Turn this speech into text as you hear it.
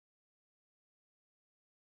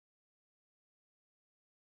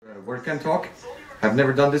WordCamp talk. I've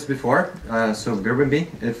never done this before, so bear with me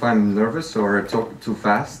if I'm nervous or talk too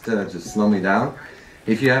fast. Just slow me down.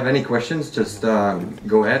 If you have any questions, just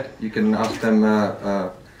go ahead. You can ask them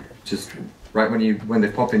just right when they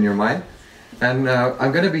pop in your mind. And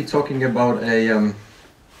I'm going to be talking about a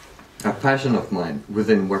passion of mine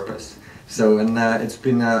within WordPress. So, and it's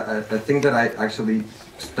been a thing that I actually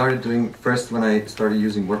started doing first when I started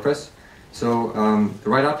using WordPress. So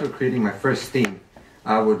right after creating my first theme,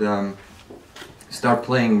 I would start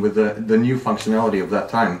playing with the new functionality of that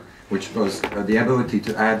time, which was the ability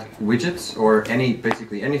to add widgets or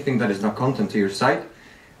basically anything that is not content to your site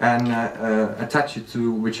and attach it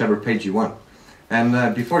to whichever page you want.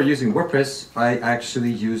 And before using WordPress, I actually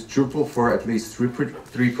used Drupal for at least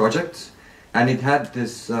three projects, and it had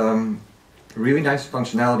this really nice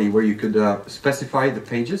functionality where you could specify the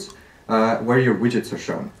pages where your widgets are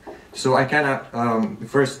shown. So I kind of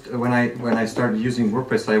first when I started using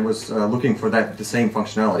WordPress, I was looking for the same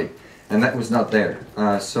functionality, and that was not there.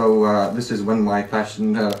 So this is when my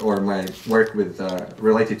passion or my work with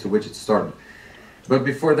related to widgets started. But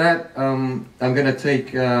before that, I'm going to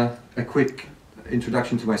take a quick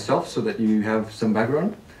introduction to myself so that you have some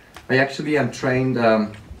background. I actually am trained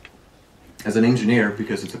as an engineer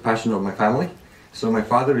because it's a passion of my family. So my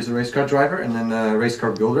father is a race car driver and then a race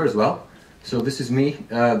car builder as well. So this is me,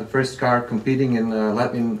 the first car competing in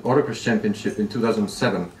Latvian Autocross Championship in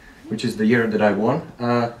 2007, which is the year that I won.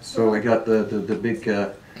 So I got the big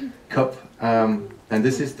cup, and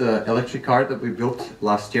this is the electric car that we built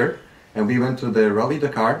last year. And we went to the Rally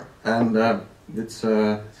Dakar, and it's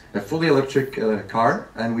a fully electric car,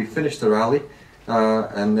 and we finished the rally,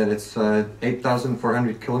 and then it's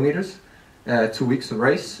 8,400 kilometers, 2 weeks of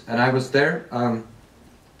race, and I was there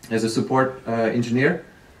as a support engineer.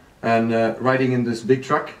 And riding in this big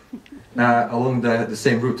truck along the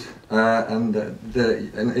same route, and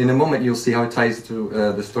in a moment you'll see how it ties to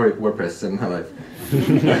the story of WordPress in my life.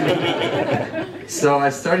 So I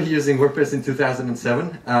started using WordPress in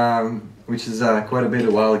 2007, which is quite a bit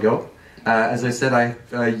a while ago. As I said,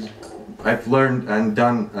 I've learned and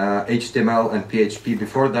done HTML and PHP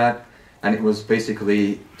before that, and it was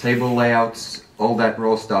basically table layouts, all that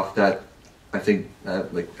raw stuff that I think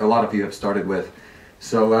like a lot of you have started with.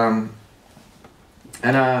 So,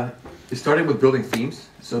 it started with building themes.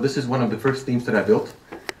 So this is one of the first themes that I built,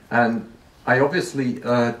 and I obviously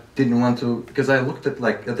didn't want to, because I looked at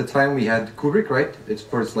at the time we had Kubrick, right? It's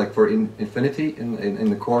for Infinity in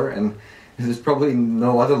the core, and there's probably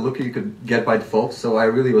no other look you could get by default. So I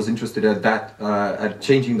really was interested at that, at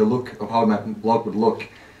changing the look of how my blog would look.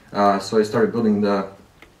 So I started building the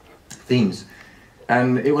themes.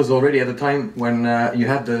 And it was already at the time when you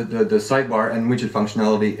had the sidebar and widget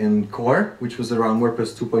functionality in core, which was around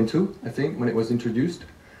WordPress 2.2, I think, when it was introduced.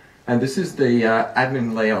 And this is the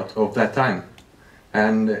admin layout of that time.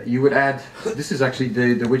 And you would add, this is actually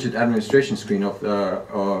the widget administration screen of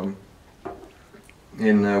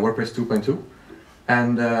in WordPress 2.2.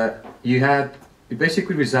 And it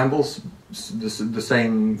basically resembles the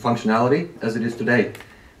same functionality as it is today.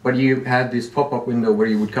 But you had this pop-up window where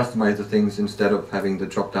you would customize the things instead of having the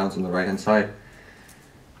drop-downs on the right-hand side.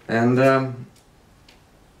 And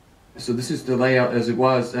so this is the layout as it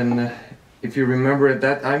was. And if you remember at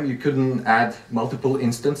that time, you couldn't add multiple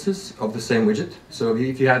instances of the same widget. So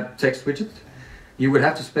if you had text widget, you would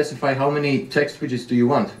have to specify how many text widgets do you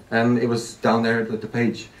want. And it was down there at the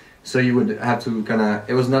page. So you would have to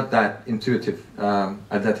it was not that intuitive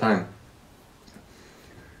at that time.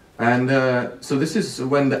 And so this is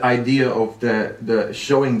when the idea of the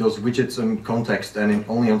showing those widgets in context and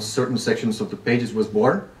only on certain sections of the pages was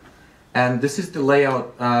born. And this is the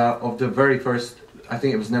layout of the very first, I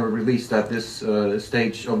think it was never released at this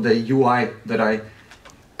stage, of the UI that I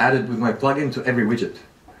added with my plugin to every widget.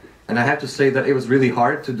 And I have to say that it was really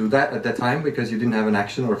hard to do that at that time because you didn't have an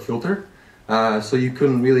action or filter. So you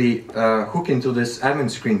couldn't really hook into this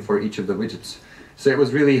admin screen for each of the widgets. So it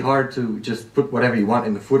was really hard to just put whatever you want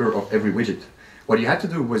in the footer of every widget. What you had to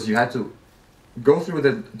do was you had to go through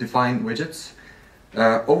the defined widgets,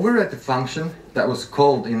 over at the function that was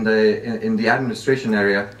called in the administration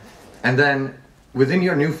area, and then within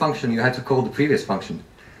your new function you had to call the previous function.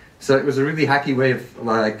 So it was a really hacky way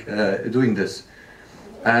of doing this.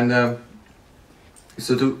 And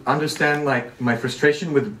so to understand my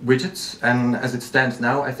frustration with widgets, and as it stands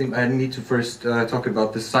now, I think I need to first talk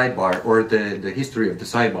about the sidebar, or the history of the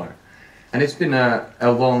sidebar. And it's been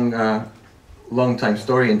a long time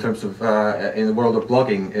story in terms of in the world of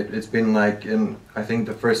blogging. It's been I think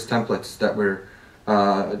the first templates that were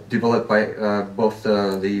developed by both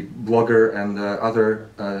the Blogger and other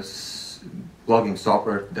blogging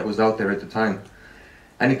software that was out there at the time.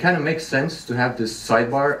 And it kind of makes sense to have this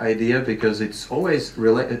sidebar idea because it's always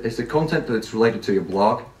related, it's the content that's related to your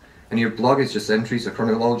blog. And your blog is just entries, or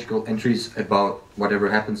chronological entries about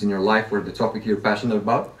whatever happens in your life or the topic you're passionate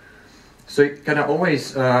about. So it kind of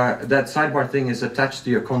always, that sidebar thing is attached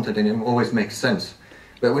to your content and it always makes sense.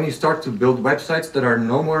 But when you start to build websites that are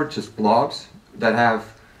no more just blogs, that have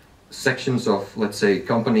sections of, let's say,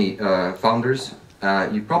 company founders,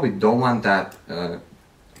 you probably don't want that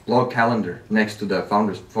blog calendar next to the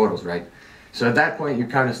founders' photos, right? So at that point, you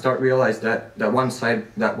kind of start realize that that one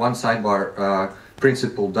sidebar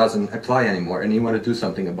principle doesn't apply anymore, and you want to do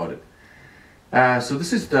something about it. So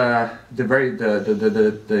this is the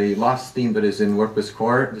last theme that is in WordPress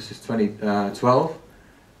core. This is 2012,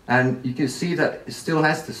 and you can see that it still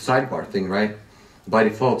has the sidebar thing, right, by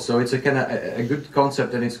default. So it's a kind of a good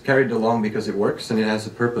concept, and it's carried along because it works and it has a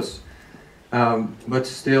purpose. But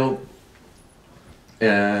still,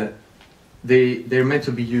 they're meant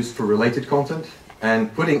to be used for related content,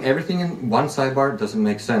 and putting everything in one sidebar doesn't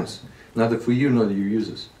make sense, neither for you nor your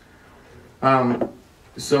users.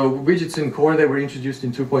 So widgets in core, they were introduced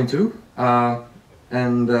in 2.2,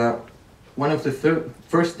 and one of the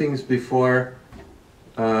first things before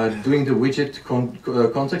doing the widget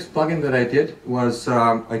context plugin that I did was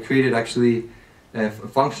I created actually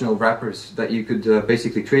functional wrappers that you could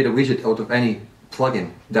basically create a widget out of any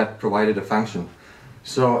plugin that provided a function.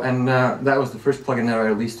 So, and that was the first plugin that I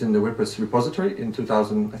released in the WordPress repository in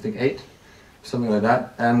 2008, something like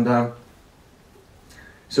that. And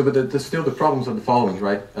so, but there's still the problems of the following,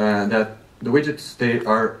 right? That the widgets,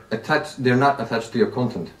 they're not attached to your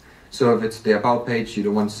content. So if it's the about page, you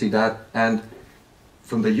don't want to see that. And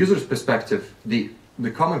from the user's perspective, the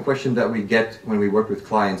common question that we get when we work with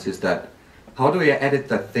clients is that, how do I edit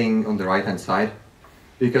that thing on the right-hand side?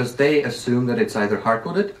 Because they assume that it's either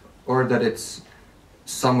hard-coded or that it's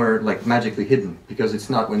somewhere like magically hidden, because it's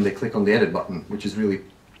not when they click on the edit button, which is really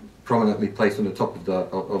prominently placed on the top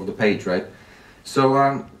of the page, right? So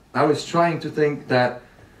I was trying to think that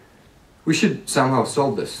we should somehow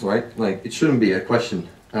solve this, right? Like, it shouldn't be a question.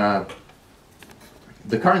 The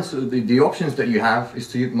options that you have is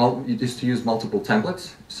to use multiple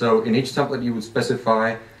templates. So in each template you would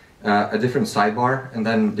specify a different sidebar, and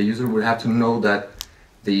then the user would have to know that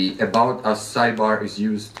the About Us sidebar is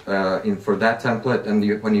used for that template, and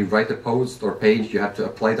when you write a post or page, you have to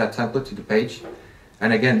apply that template to the page.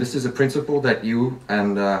 And again, this is a principle that you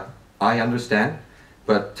and I understand,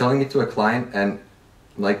 but telling it to a client and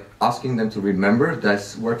like asking them to remember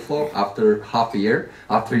this workflow after half a year,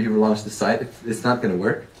 after you launch the site, it's not going to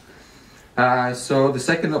work. So the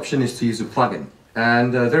second option is to use a plugin.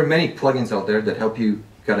 And there are many plugins out there that help you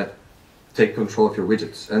kind of take control of your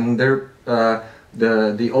widgets. And they're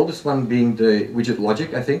the oldest one being the widget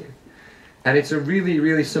logic, I think. And it's a really,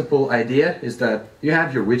 really simple idea, is that you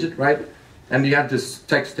have your widget, right? And you have this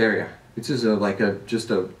text area. This is just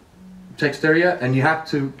a text area, and you have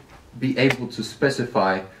to be able to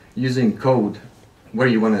specify using code where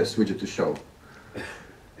you want this widget to show.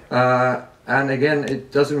 And again,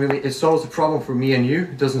 it solves the problem for me and you.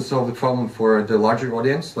 It doesn't solve the problem for the larger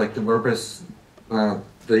audience, like the WordPress,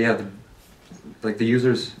 like the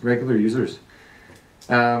users, regular users.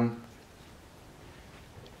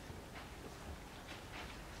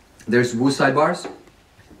 There's Woo sidebars,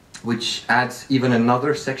 which adds even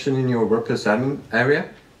another section in your WordPress admin area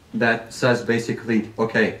that says basically,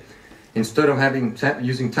 okay, instead of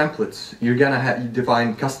using templates, you're gonna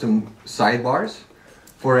define custom sidebars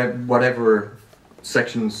for whatever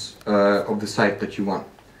sections of the site that you want.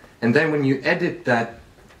 And then when you edit that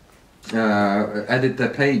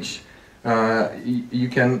page, you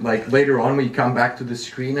can, like, later on when you come back to the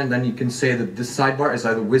screen, and then you can say that this sidebar is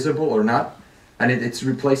either visible or not, and it's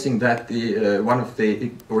replacing that one of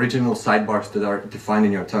the original sidebars that are defined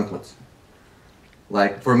in your templates.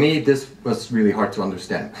 Like, for me, this was really hard to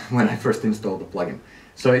understand when I first installed the plugin.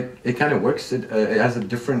 So it kind of works. It has a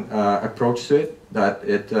different approach to it, that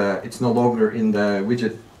it's no longer in the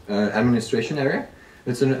widget administration area.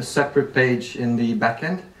 It's in a separate page in the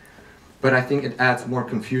backend. But I think it adds more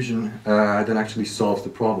confusion than actually solves the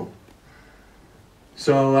problem.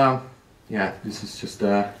 So yeah, this is just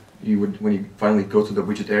when you finally go to the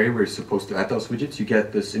widget area where you're supposed to add those widgets, you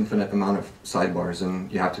get this infinite amount of sidebars,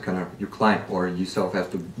 and you have to your client or yourself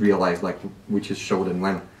have to realize like which is showed and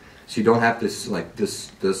when. So you don't have this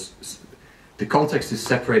the context is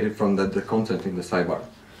separated from the content in the sidebar.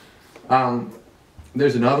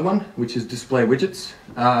 There's another one, which is display widgets.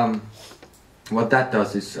 What that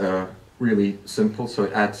does is really simple. So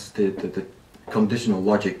it adds the conditional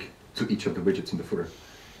logic to each of the widgets in the footer.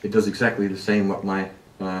 It does exactly the same what my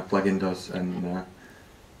plugin does, and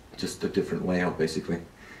just a different layout basically.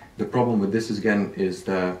 the problem with this is, again, is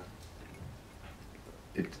that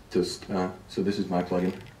it just, so this is my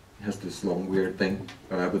plugin. It has this long weird thing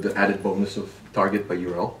with the added bonus of target by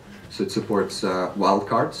URL. So it supports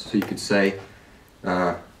wildcards. So you could say,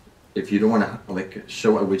 if you don't want to like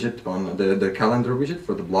show a widget on the calendar widget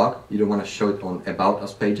for the blog, you don't want to show it on About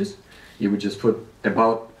Us pages, you would just put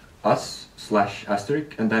About Us /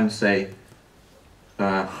 and then say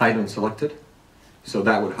hide on selected. So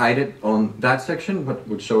that would hide it on that section, but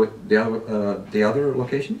would show it the other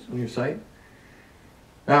locations on your site.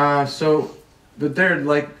 But they're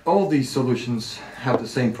like, all these solutions have the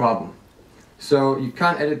same problem. So you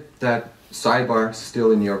can't edit that sidebar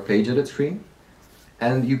still in your page edit screen,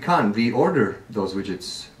 and you can't reorder those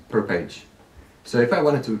widgets per page. So if I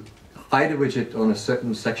wanted to hide a widget on a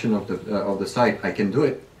certain section of the site, I can do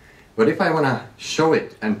it. But if I want to show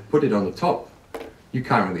it and put it on the top, you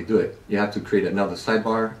can't really do it. You have to create another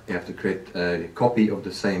sidebar, you have to create a copy of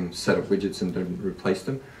the same set of widgets and then replace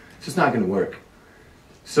them. It's just not going to work.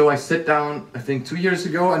 So I sat down, I think 2 years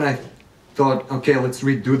ago, and I thought, okay, let's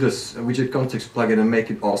redo this widget context plugin and make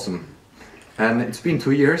it awesome. And it's been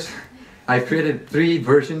 2 years. I created 3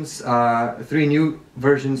 versions, 3 new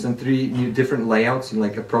versions and 3 new different layouts and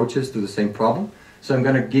like approaches to the same problem. So I'm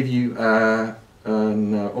going to give you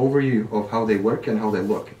an overview of how they work and how they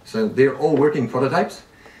look. So they're all working prototypes.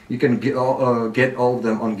 You can get all of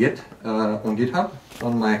them on GitHub,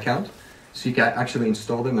 on my account. So you can actually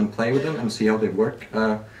install them and play with them and see how they work.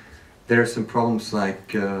 There are some problems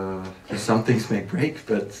like some things may break,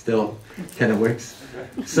 but still kind of works.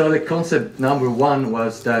 So the concept number 1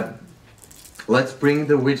 was that let's bring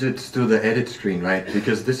the widgets to the edit screen, right?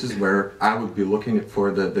 Because this is where I would be looking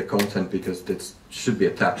for the content, because it should be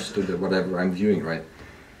attached to whatever I'm viewing, right?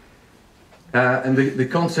 And the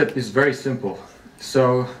concept is very simple.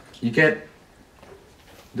 So you get,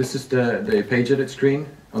 this is the page edit screen.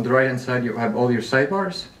 On the right hand side you have all your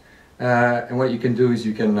sidebars. And what you can do is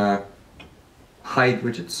you can hide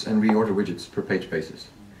widgets and reorder widgets per page basis.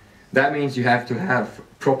 That means you have to have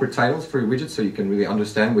proper titles for your widgets so you can really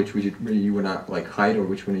understand which widget you want to like hide or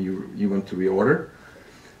which one you want to reorder.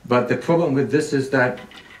 But the problem with this is that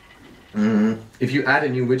if you add a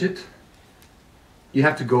new widget, you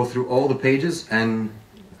have to go through all the pages and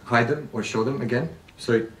hide them or show them again.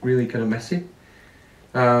 So it's really kind of messy.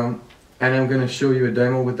 And I'm going to show you a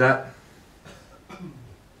demo with that.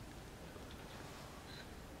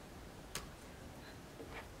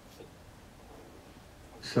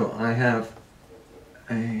 So I have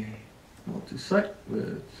a multi-site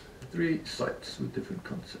with 3 sites with different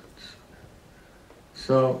concepts.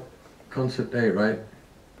 So concept A, right?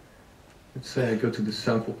 Let's say I go to the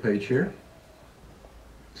sample page here.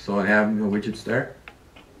 So I have no widgets there.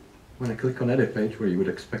 When I click on edit page, where you would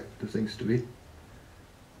expect the things to be,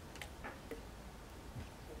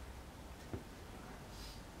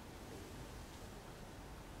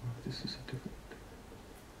 this is a different.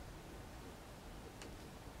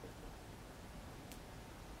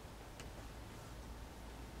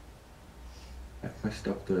 I've messed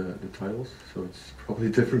up the titles, so it's probably a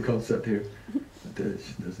different concept here. But it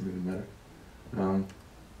doesn't really matter.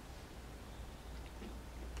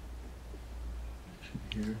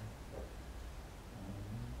 Here.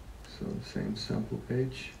 So the same sample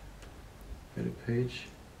page, edit page.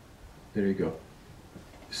 There you go.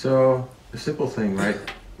 So a simple thing, right?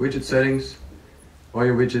 Widget settings, all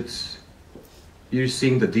your widgets. You're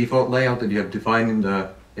seeing the default layout that you have defined in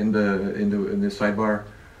the sidebar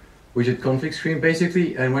widget config screen,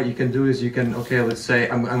 basically. And what you can do is you can, okay, let's say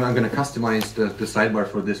I'm going to customize the sidebar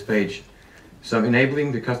for this page. So I'm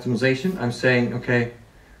enabling the customization. I'm saying, okay,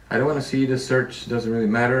 I don't want to see the search, doesn't really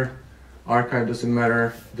matter. Archive doesn't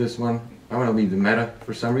matter. This one, I want to leave the meta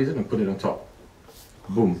for some reason and put it on top.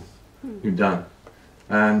 Boom, you're done.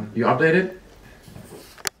 And you update it.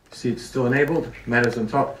 See, it's still enabled. Meta's on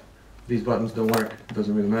top. These buttons don't work. It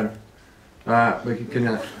doesn't really matter. But you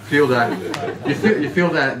can feel that. You feel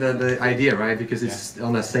that the idea, right? Because it's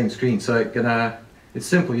on that same screen. So it's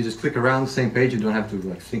simple. You just click around the same page. You don't have to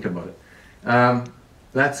like think about it.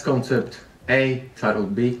 That's concept A, title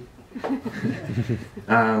B.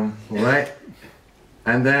 All right.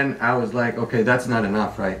 And then I was like, okay, that's not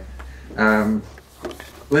enough, right?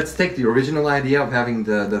 Let's take the original idea of having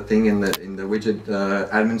the thing in the widget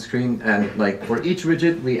admin screen, and like for each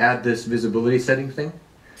widget we add this visibility setting thing.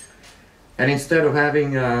 And instead of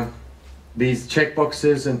having these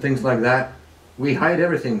checkboxes and things like that, we hide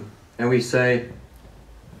everything, and we say,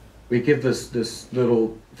 we give this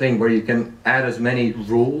little thing where you can add as many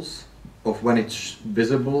rules of when it's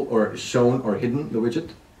visible or shown or hidden, the widget.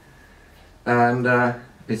 And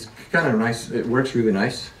it's kind of nice, it works really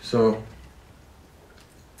nice. So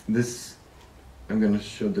this, I'm going to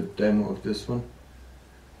show the demo of this one,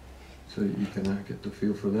 so you can get the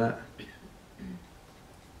feel for that.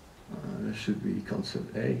 That should be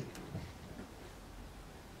concept A.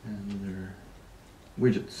 And they're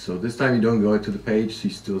widgets. So this time you don't go to the page, so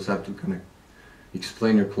you still have to kind of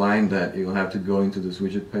explain your client that you'll have to go into this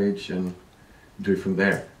widget page and do it from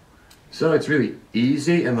there. So it's really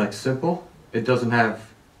easy and like simple. It doesn't add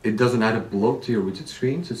a bloat to your widget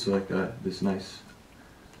screens. It's like this nice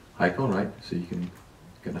icon, right? So you can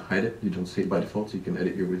kind of hide it. You don't see it by default, so you can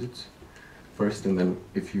edit your widgets first, and then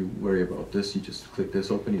if you worry about this, you just click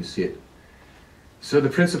this open, you see it. So the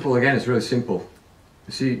principle again is really simple.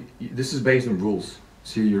 You see, this is based on rules.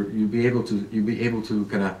 So you'll be able to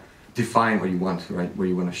kind of define what you want, right? Where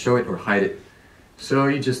you want to show it or hide it. So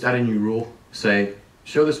you just add a new rule. Say,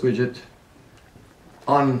 show this widget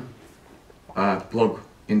on a blog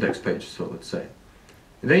index page. So let's say.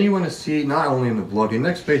 And then you want to see not only on the blog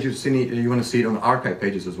index page, you want to see it on archive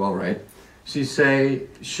pages as well, right? So you say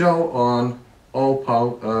show on all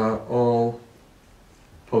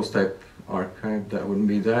post type archive. That wouldn't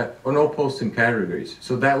be that. On all posts in categories.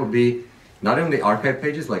 So that would be not on the archive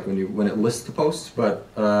pages, like when it lists the posts, but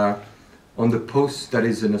on the posts that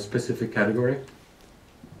is in a specific category.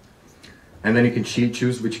 And then you can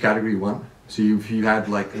choose which category you want. So if you had,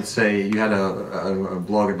 like, let's say you had a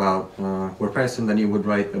blog about WordPress, and then you would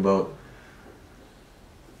write about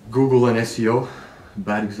Google and SEO.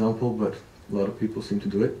 Bad example, but a lot of people seem to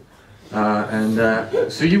do it.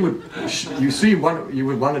 So you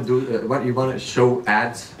would want to show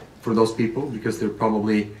ads for those people, because they're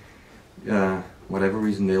probably whatever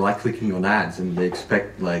reason they like clicking on ads and they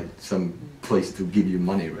expect like some place to give you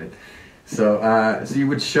money, right? So so you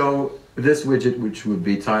would show this widget, which would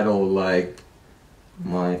be titled like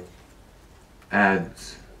my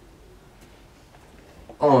ads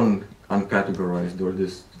on uncategorized, or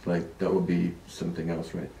this, like, that would be something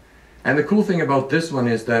else, right? And the cool thing about this one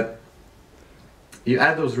is that you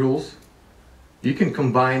add those rules, you can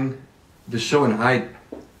combine the show and hide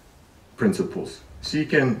principles. So you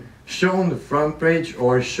can show on the front page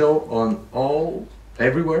or show on all,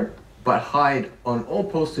 everywhere, but hide on all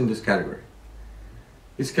posts in this category.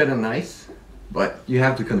 It's kind of nice, but you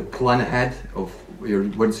have to kind of plan ahead of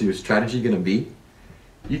what's your strategy going to be.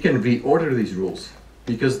 You can reorder these rules,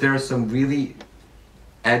 because there are some really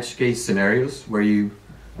edge case scenarios where you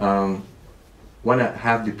want to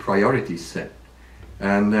have the priorities set.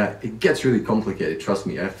 And it gets really complicated, trust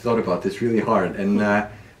me. I've thought about this really hard, and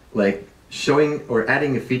like showing or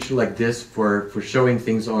adding a feature like this for showing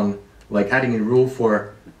things on, like adding a rule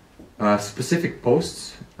for specific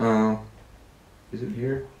posts. Is it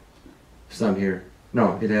here? It's not here.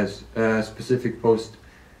 No, it has a specific post.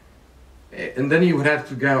 And then you would have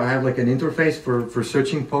to go have like an interface for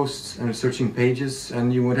searching posts and searching pages,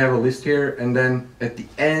 and you would have a list here, and then at the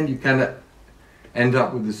end you kind of end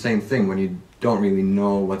up with the same thing when you don't really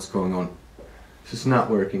know what's going on. So it's not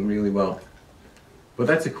working really well. But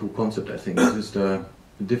that's a cool concept, I think. It's just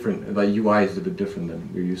different, like UI is a bit different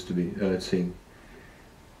than we're used to be seeing.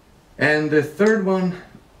 And the third one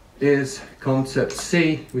is concept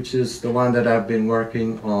C, which is the one that I've been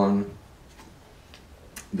working on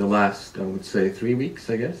the last, I would say, 3 weeks,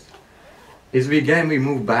 I guess. Is we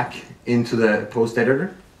move back into the post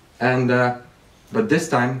editor, and but this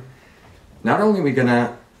time, not only are we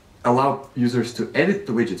gonna allow users to edit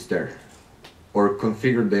the widgets there or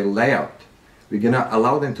configure their layout, we're gonna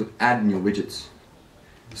allow them to add new widgets.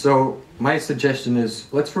 So my suggestion is,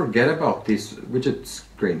 let's forget about this widget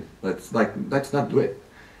screen. Let's not do it,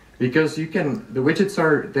 because the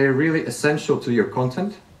widgets they're really essential to your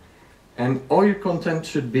content, and all your content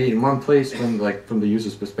should be in one place from the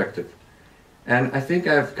user's perspective. And I think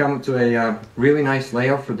I've come to a really nice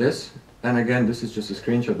layout for this. And again, this is just a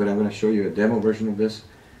screenshot, but I'm going to show you a demo version of this.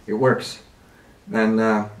 It works.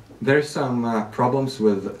 And there's some problems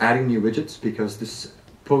with adding new widgets, because this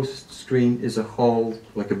post screen is a whole,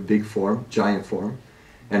 like a big form, giant form.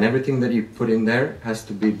 And everything that you put in there has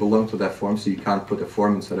to belong to that form, so you can't put a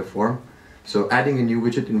form inside a form. So adding a new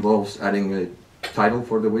widget involves adding a title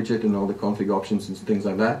for the widget and all the config options and things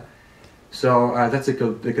like that. So that's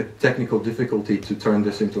like a technical difficulty to turn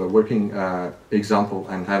this into a working example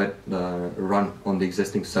and have it run on the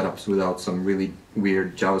existing setups without some really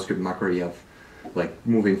weird JavaScript macro of like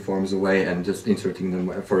moving forms away and just inserting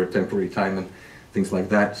them for a temporary time and things like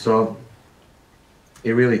that. So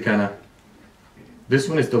it really kind of, this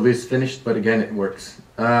one is the least finished, but again it works.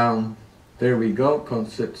 There we go,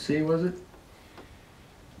 concept C was it?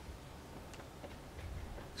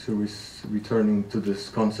 So we're returning to this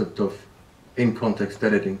concept of in-context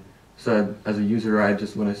editing. So as a user, I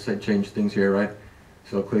just want to change things here, right?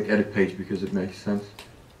 So I'll click edit page because it makes sense.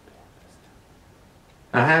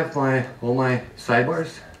 I have all my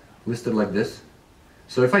sidebars listed like this.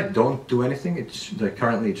 So if I don't do anything,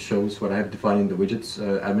 currently it shows what I have defined in the widgets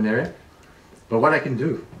admin area. But what I can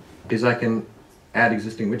do is I can add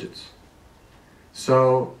existing widgets.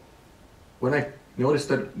 So when I notice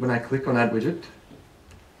that when I click on add widget,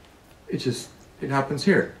 it happens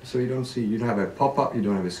here. So you don't have a pop-up, you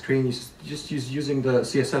don't have a screen, you just using the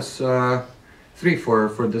CSS 3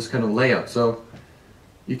 for this kind of layout. So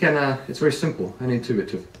you can, it's very simple and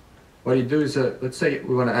intuitive. What you do is, let's say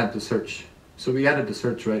we want to add the search. So we added the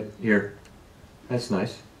search right here. That's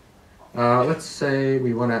nice. Let's say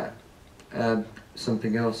we want to add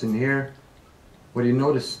something else in here. Well, you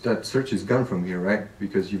notice that search is gone from here, right?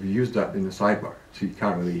 Because you've used that in the sidebar. So you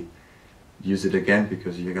can't really use it again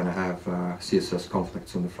because you're going to have CSS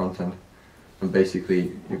conflicts on the front end. And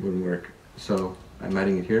basically it wouldn't work. So I'm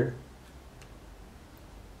adding it here.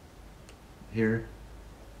 Here.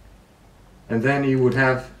 And then you would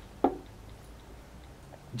have,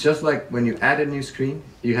 just like when you add a new screen,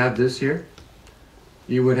 you have this here.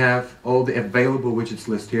 You would have all the available widgets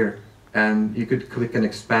list here. And you could click and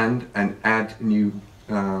expand and add a new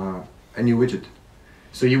widget.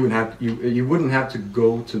 So you wouldn't have to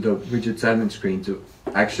go to the widgets admin screen to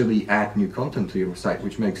actually add new content to your site,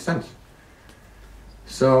 which makes sense.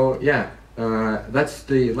 So yeah, that's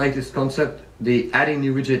the latest concept. The adding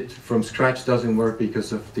new widget from scratch doesn't work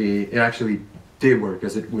because of it actually did work,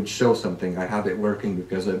 as it would show something. I have it working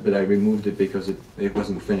but I removed it because it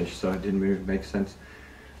wasn't finished, so it didn't really make sense.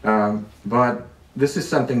 But this is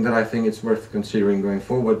something that I think it's worth considering going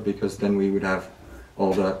forward, because then we would have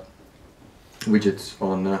all the widgets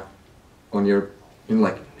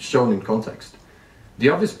shown in context. The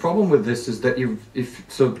obvious problem with this is that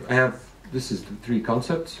this is the 3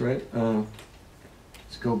 concepts, right?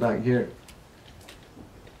 Let's go back here.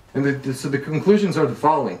 And so the conclusions are the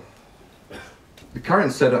following. The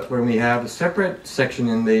current setup, where we have a separate section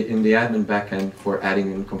in the admin backend for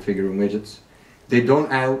adding and configuring widgets, they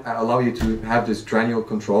don't allow you to have this granular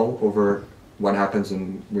control over what happens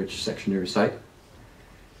in which section of your site.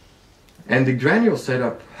 And the granular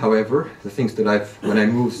setup, however, the things that when I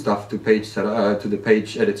move stuff to the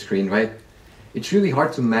page edit screen, right? It's really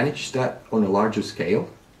hard to manage that on a larger scale,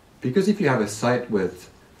 because if you have a site with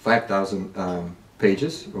 5,000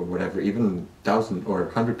 pages or whatever, even 1,000 or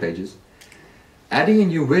 100 pages, adding a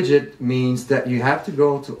new widget means that you have to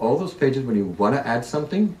go to all those pages when you want to add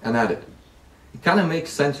something and add it. It kind of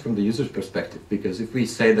makes sense from the user's perspective, because if we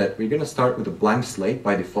say that we're going to start with a blank slate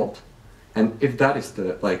by default, and if that is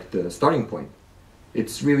the starting point,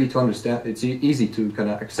 it's really to understand, it's easy to kind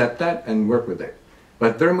of accept that and work with it.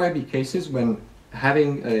 But there might be cases when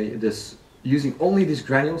having using only this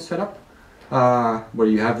granular setup, where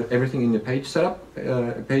you have everything in the page setup,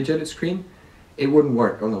 page edit screen, it wouldn't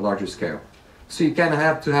work on a larger scale. So you kind of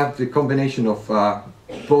have to have the combination of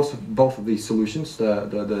both of these solutions,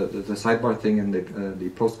 the sidebar thing and the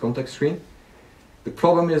post context screen. The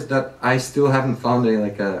problem is that I still haven't found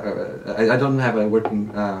I don't have a working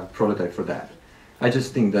prototype for that. I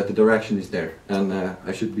just think that the direction is there, and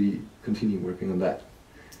I should be continuing working on that.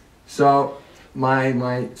 So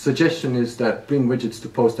my suggestion is that bring widgets to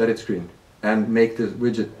post edit screen and make the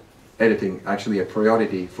widget editing actually a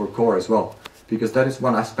priority for core as well, because that is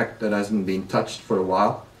one aspect that hasn't been touched for a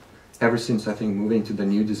while, ever since I think moving to the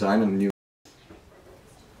new design and the new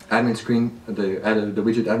admin screen, the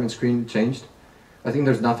widget admin screen changed. I think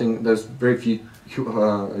there's very few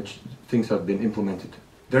things have been implemented.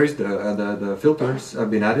 There is the filters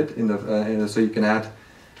have been added so you can add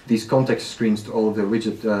these context screens to all of the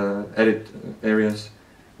widget edit areas.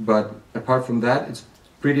 But apart from that, it's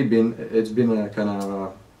been a kind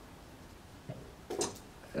of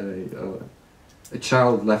a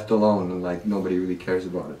child left alone, and like nobody really cares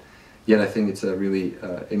about it. Yet I think it's a really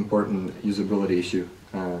important usability issue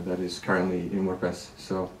that is currently in WordPress.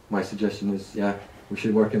 So my suggestion is, yeah, we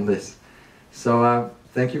should work on this. So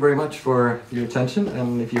thank you very much for your attention,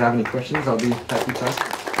 and if you have any questions, I'll be happy to answer.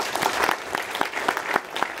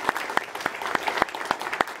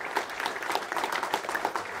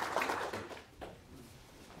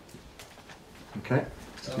 Okay.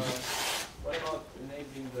 What about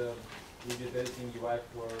enabling the widget editing UI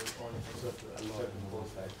for certain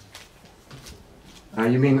post types?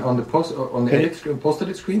 You mean on the post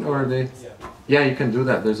edit screen, or the? Yeah. Yeah, you can do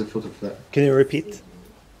that. There's a filter for that. Can you repeat?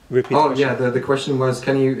 Oh yeah, the question was,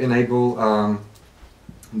 can you enable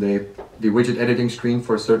the widget editing screen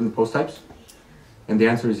for certain post types? And the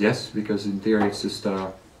answer is yes, because in theory it's just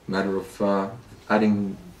a matter of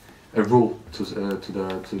adding a rule to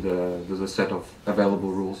the set of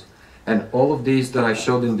available rules. And all of these that I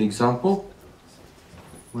showed in the example,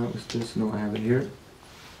 where was this? No, I have it here.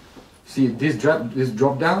 See this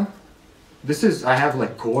drop down? I have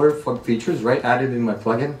like core features, right, added in my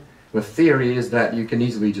plugin. The theory is that you can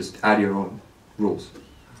easily just add your own rules.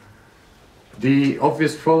 The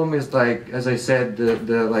obvious problem is, like, as I said,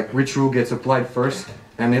 the like which rule gets applied first.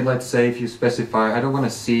 And then let's say if you specify, I don't want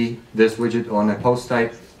to see this widget on a post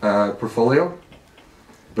type portfolio,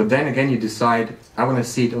 but then again you decide, I want to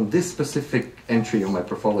see it on this specific entry on my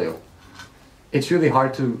portfolio. It's really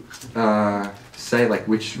hard to say like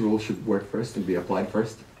which rule should work first and be applied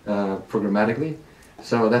first programmatically.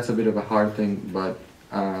 So that's a bit of a hard thing, but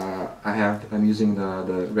I'm using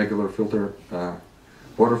the regular filter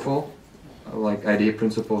waterfall like idea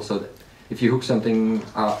principle, so that if you hook something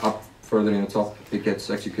up further in the top, it gets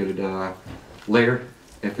executed later.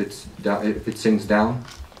 If it sinks down,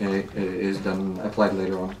 it is then applied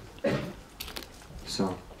later on.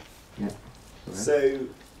 So, yeah. So,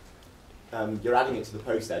 you're adding it to the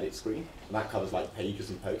post edit screen, and that covers like pages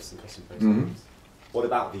and posts and custom post edits. What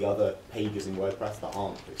about the other pages in WordPress that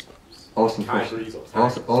aren't post edits? Awesome question.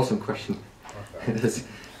 Awesome question.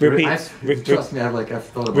 Repeat. Trust me, I've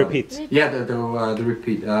thought about Repeat. it. Yeah, the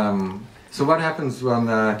repeat. So what happens on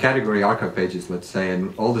category archive pages, let's say,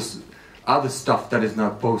 and all this other stuff that is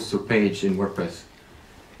not post or page in WordPress?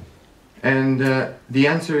 And the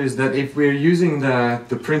answer is that if we're using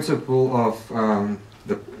the principle of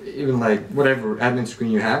even like whatever admin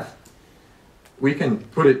screen you have, we can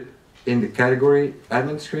put it in the category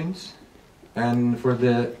admin screens. And for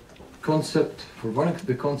the concept, for one of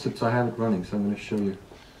the concepts, I have it running, so I'm going to show you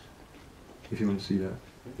if you want to see that.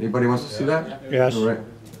 Anybody wants to see that? Yes. All right.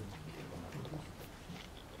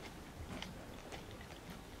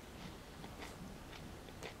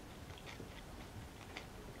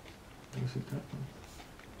 Was it that one?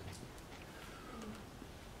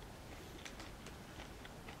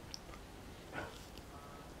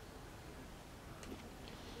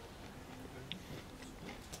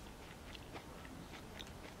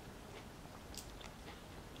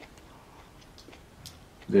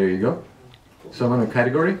 There you go. So I'm on a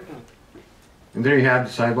category, and there you have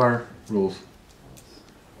the sidebar rules.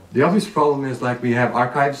 The obvious problem is like we have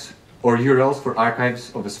archives or URLs for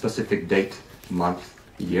archives of a specific date, month,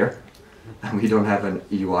 year, and we don't have an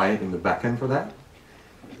UI in the backend for that.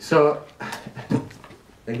 So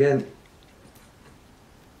again,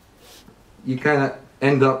 you kind of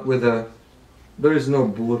end up with there is no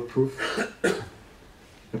bulletproof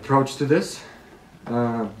approach to this,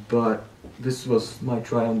 but this was my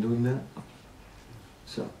try on doing that.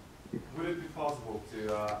 So, would it be possible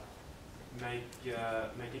to make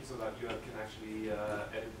it so that you can actually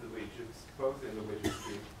edit the widgets both in the widget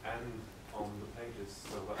screen and on the pages,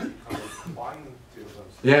 so that you kind of combine two of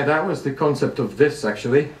those? Yeah, that was the concept of this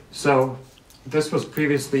actually. So this was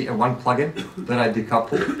previously a one plugin that I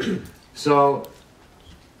decoupled. So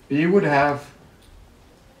you would have.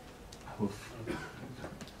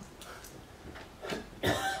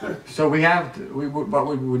 So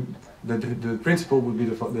the principle would be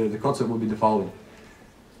the concept would be the following.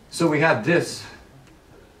 So we have this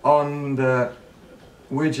on the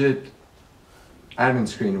widget admin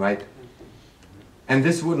screen, right? And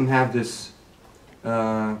this wouldn't have this.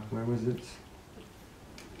 Where was it?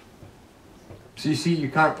 So you see, you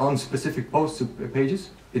can't on specific posts or pages.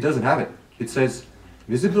 It doesn't have it. It says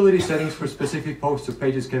visibility settings for specific posts or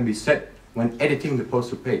pages can be set when editing the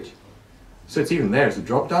post or page. So it's even there as a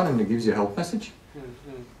drop down, and it gives you a help message.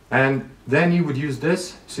 And then you would use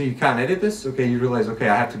this, so you can't edit this. Okay, you realize, okay,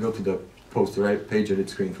 I have to go to the post or page edit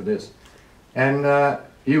screen for this. And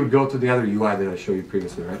you would go to the other UI that I showed you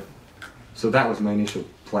previously, right? So that was my initial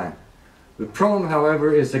plan. The problem,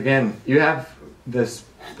 however, is again, you have this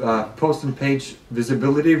post and page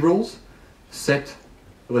visibility rules set,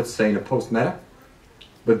 let's say, in a post meta.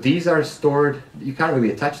 But these are stored, you can't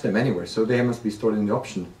really attach them anywhere, so they must be stored in the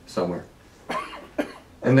option somewhere.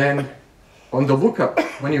 And then on the lookup,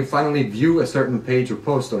 when you finally view a certain page or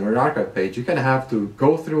post on an archive page, you kind of have to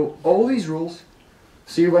go through all these rules,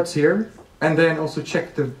 see what's here, and then also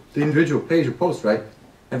check the individual page or post, right?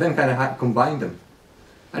 And then kind of combine them.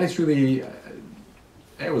 And it's really,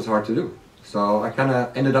 it was hard to do. So I kind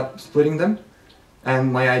of ended up splitting them.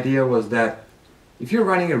 And my idea was that if you're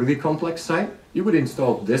running a really complex site, you would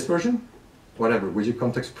install this version, whatever, Widget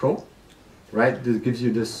Context Pro, right? This gives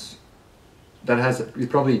you this, that has, you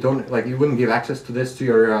probably don't, like you wouldn't give access to this to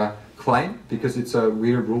your client because it's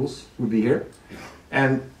weird rules would be here.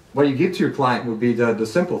 And what you give to your client would be the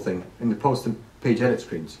simple thing in the post and page edit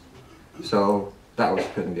screens. So that was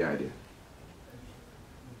kind of the idea.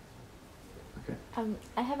 Okay.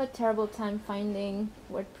 I have a terrible time finding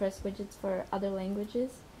WordPress widgets for other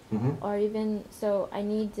languages, or even so. I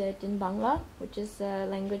need it in Bangla, which is a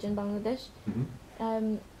language in Bangladesh.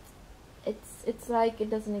 It's like it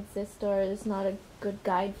doesn't exist, or there's not a good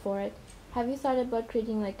guide for it. Have you thought about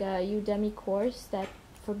creating like a Udemy course that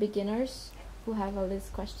for beginners who have all these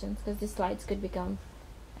questions? Because the slides could become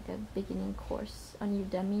like a beginning course on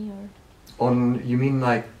Udemy or. You mean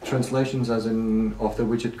like translations as in of the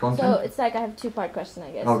widget content? So it's like I have a two-part question,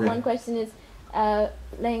 I guess. Okay. One question is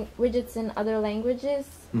widgets in other languages,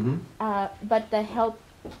 but they help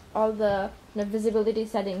all the visibility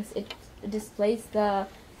settings. It displays the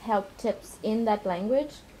help tips in that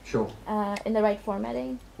language. Sure. In the right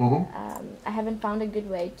formatting. I haven't found a good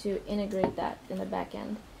way to integrate that in the back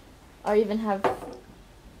end, or even have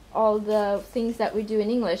all the things that we do in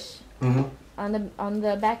English on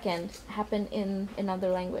the back end happen in another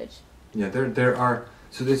language. Yeah, there are.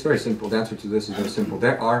 So it's very simple. The answer to this is very simple.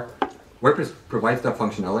 WordPress provides that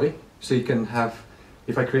functionality, so you can have.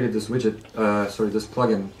 If I created this widget, this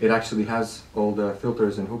plugin, it actually has all the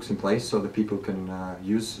filters and hooks in place, so that people can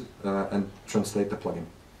use and translate the plugin.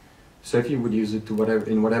 So if you would use it to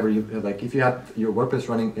whatever you like, if you had your WordPress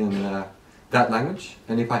running in that language,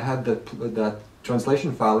 and if I had that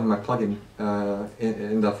translation file in my plugin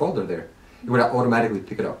in that folder there, it would automatically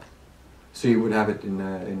pick it up. So you would have it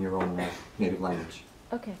in your own native language.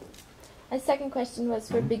 Okay. My second question was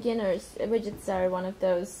for beginners. Widgets are one of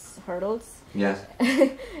those hurdles. Yes.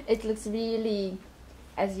 It looks really,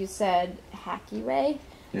 as you said, hacky way.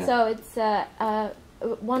 Yeah. So it's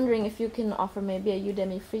wondering if you can offer maybe a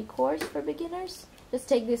Udemy free course for beginners. Just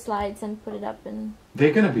take these slides and put it up and.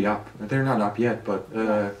 They're gonna be up. They're not up yet, but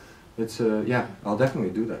it's yeah. I'll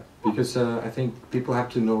definitely do that because I think people have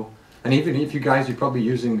to know. And even if you're probably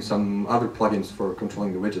using some other plugins for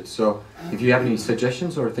controlling the widgets. So if you have any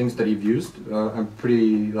suggestions or things that you've used, I'm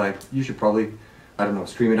pretty you should probably, I don't know,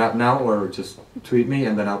 scream it out now or just tweet me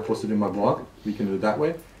and then I'll post it in my blog. We can do it that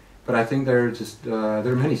way. But I think there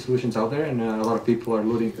are many solutions out there, and a lot of people are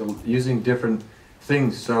using different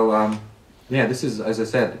things. So yeah, this is, as I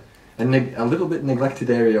said, a little bit neglected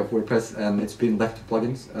area of WordPress, and it's been left to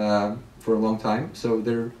plugins for a long time. So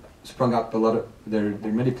there sprung up there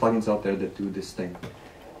are many plugins out there that do this thing.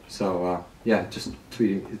 So yeah, just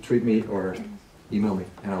tweet me or email me,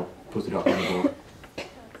 and I'll post it up on the blog.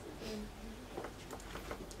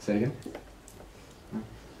 Say again.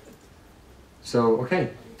 So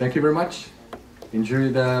okay. Thank you very much. Enjoy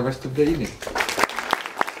the rest of the evening.